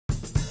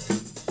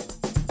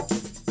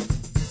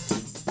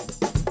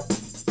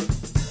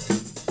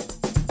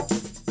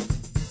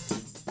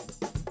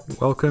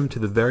Welcome to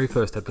the very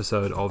first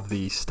episode of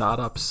the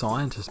Startup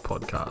Scientist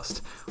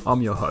podcast.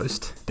 I'm your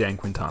host, Dan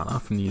Quintana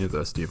from the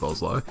University of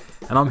Oslo,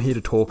 and I'm here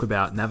to talk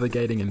about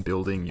navigating and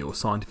building your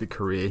scientific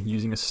career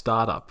using a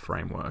startup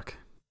framework.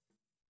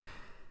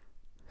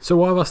 So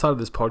why have I started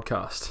this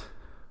podcast?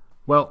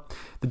 Well,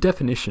 the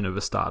definition of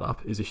a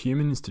startup is a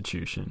human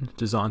institution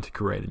designed to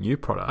create a new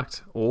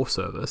product or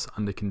service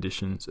under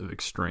conditions of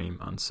extreme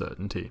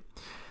uncertainty.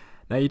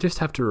 Now you just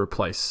have to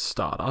replace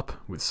startup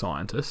with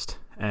scientist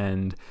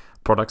and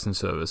products and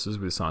services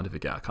with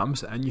scientific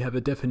outcomes, and you have a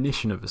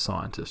definition of a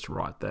scientist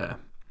right there.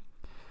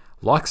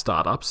 Like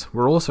startups,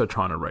 we're also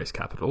trying to raise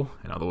capital,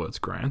 in other words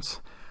grants,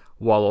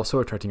 while also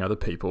attracting other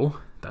people,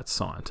 that's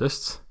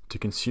scientists, to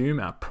consume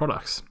our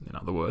products, in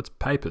other words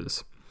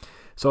papers.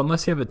 So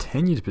unless you have a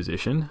tenured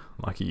position,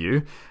 like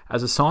you,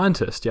 as a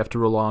scientist you have to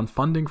rely on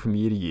funding from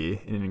year to year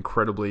in an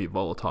incredibly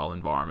volatile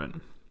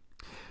environment.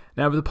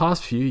 Now, over the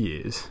past few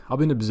years, I've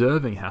been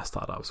observing how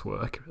startups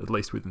work, at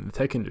least within the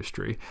tech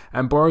industry,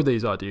 and borrowed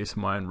these ideas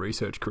from my own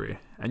research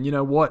career. And you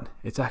know what?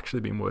 It's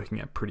actually been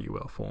working out pretty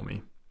well for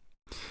me.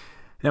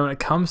 Now, when it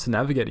comes to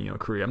navigating your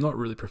career, I'm not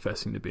really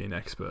professing to be an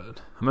expert.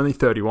 I'm only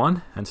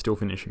 31 and still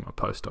finishing my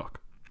postdoc.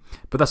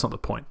 But that's not the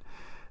point.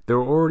 There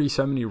are already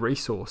so many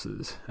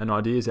resources and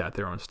ideas out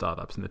there on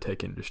startups in the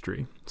tech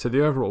industry. So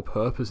the overall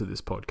purpose of this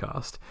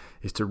podcast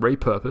is to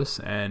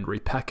repurpose and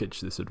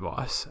repackage this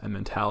advice and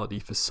mentality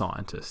for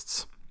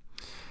scientists.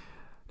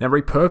 Now,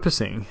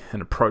 repurposing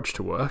an approach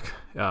to work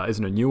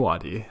isn't a new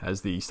idea,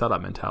 as the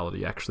startup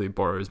mentality actually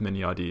borrows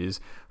many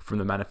ideas from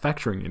the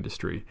manufacturing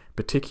industry,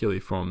 particularly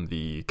from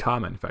the car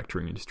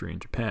manufacturing industry in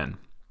Japan.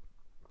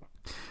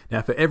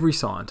 Now, for every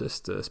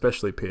scientist,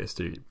 especially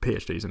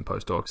PhDs and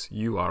postdocs,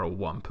 you are a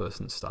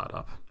one-person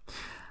startup.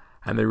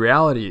 And the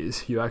reality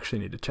is you actually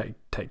need to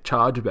take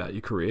charge about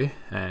your career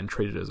and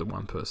treat it as a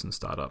one-person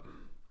startup.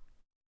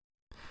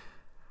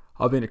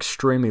 I've been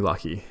extremely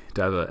lucky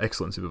to have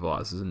excellent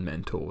supervisors and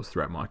mentors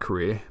throughout my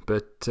career,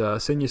 but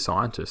senior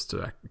scientists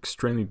are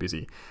extremely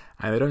busy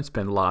and they don't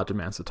spend large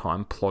amounts of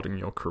time plotting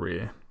your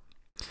career.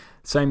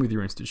 Same with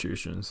your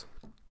institutions.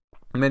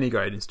 Many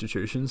great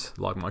institutions,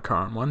 like my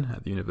current one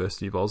at the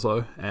University of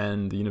Oslo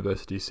and the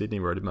University of Sydney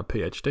where I did my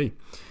PhD,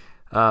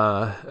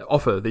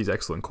 offer these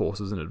excellent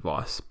courses and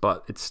advice,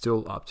 but it's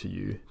still up to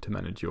you to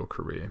manage your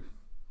career.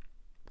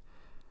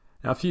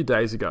 Now, a few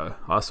days ago,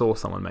 I saw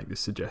someone make this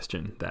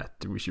suggestion that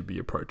we should be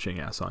approaching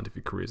our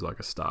scientific careers like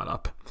a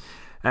startup.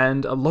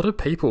 And a lot of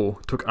people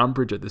took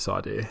umbrage at this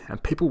idea,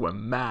 and people were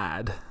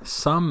mad.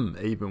 Some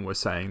even were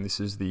saying this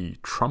is the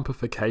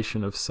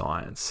Trumpification of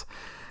science.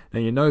 Now,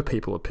 you know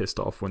people are pissed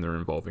off when they're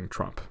involving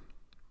Trump.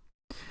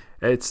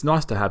 It's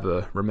nice to have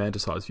a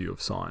romanticized view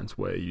of science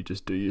where you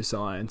just do your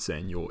science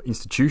and your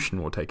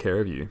institution will take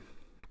care of you.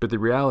 But the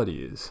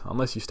reality is,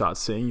 unless you start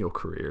seeing your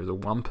career as a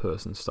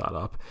one-person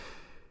startup,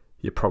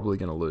 you're probably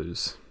going to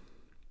lose.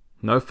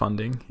 No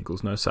funding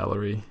equals no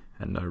salary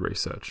and no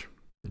research.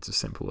 It's as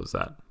simple as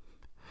that.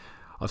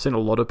 I've seen a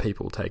lot of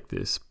people take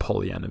this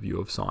Pollyanna view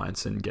of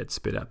science and get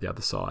spit out the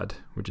other side,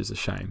 which is a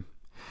shame.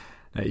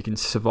 Now, you can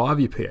survive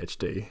your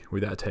PhD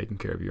without taking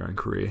care of your own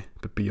career,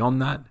 but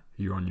beyond that,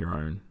 you're on your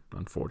own,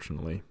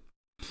 unfortunately.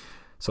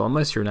 So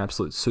unless you're an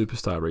absolute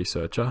superstar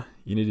researcher,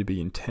 you need to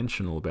be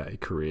intentional about your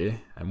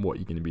career and what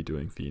you're going to be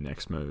doing for your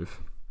next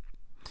move.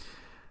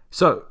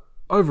 So,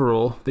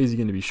 overall, these are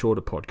going to be shorter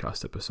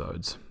podcast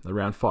episodes,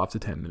 around 5 to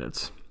 10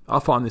 minutes. I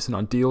find this an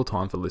ideal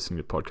time for listening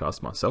to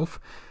podcasts myself,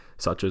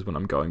 such as when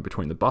I'm going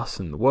between the bus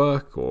and the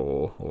work,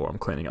 or I'm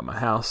cleaning up my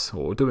house,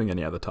 or doing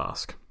any other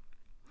task.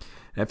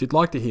 Now, if you'd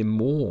like to hear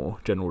more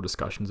general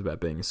discussions about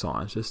being a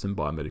scientist and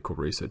biomedical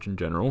research in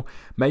general,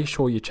 make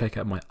sure you check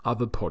out my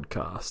other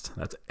podcast.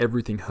 That's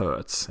Everything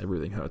Hurts.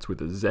 Everything Hurts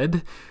with a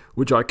Z,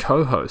 which I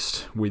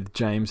co-host with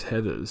James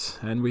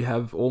Heathers. And we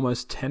have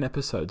almost 10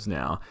 episodes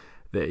now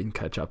that you can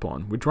catch up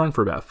on, which run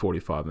for about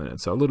 45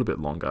 minutes, so a little bit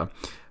longer.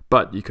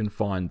 But you can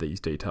find these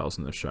details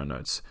in the show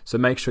notes. So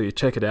make sure you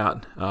check it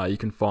out. You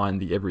can find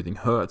the Everything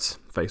Hurts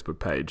Facebook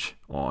page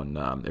on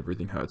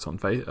Everything Hurts on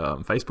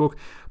Facebook.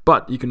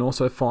 But you can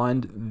also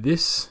find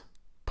this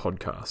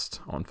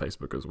podcast on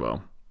Facebook as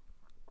well.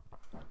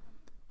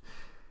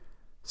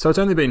 So it's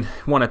only been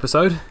one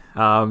episode,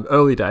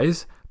 early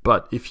days.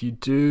 But if you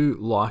do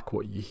like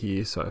what you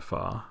hear so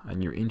far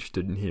and you're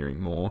interested in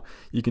hearing more,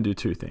 you can do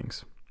two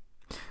things.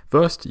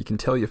 First, you can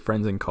tell your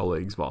friends and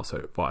colleagues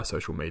via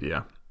social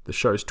media. The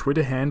show's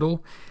Twitter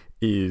handle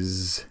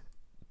is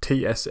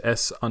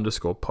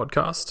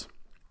TSS_podcast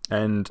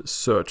and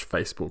search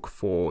Facebook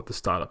for the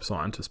Startup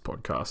Scientist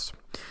podcast.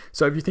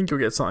 So if you think you'll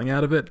get something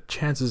out of it,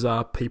 chances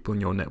are people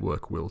in your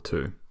network will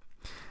too.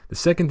 The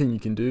second thing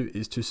you can do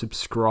is to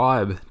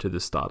subscribe to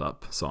the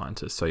Startup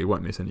Scientist so you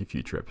won't miss any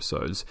future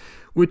episodes,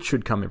 which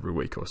should come every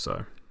week or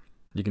so.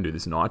 You can do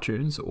this in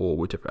iTunes or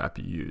whichever app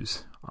you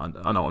use.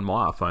 I know on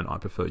my iPhone I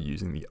prefer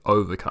using the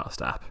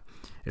Overcast app.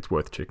 It's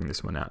worth checking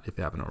this one out if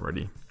you haven't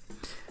already.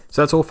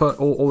 So that's all for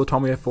all the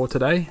time we have for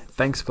today.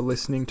 Thanks for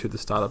listening to The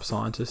Startup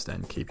Scientist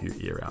and keep your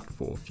ear out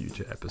for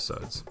future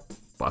episodes.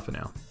 Bye for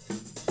now.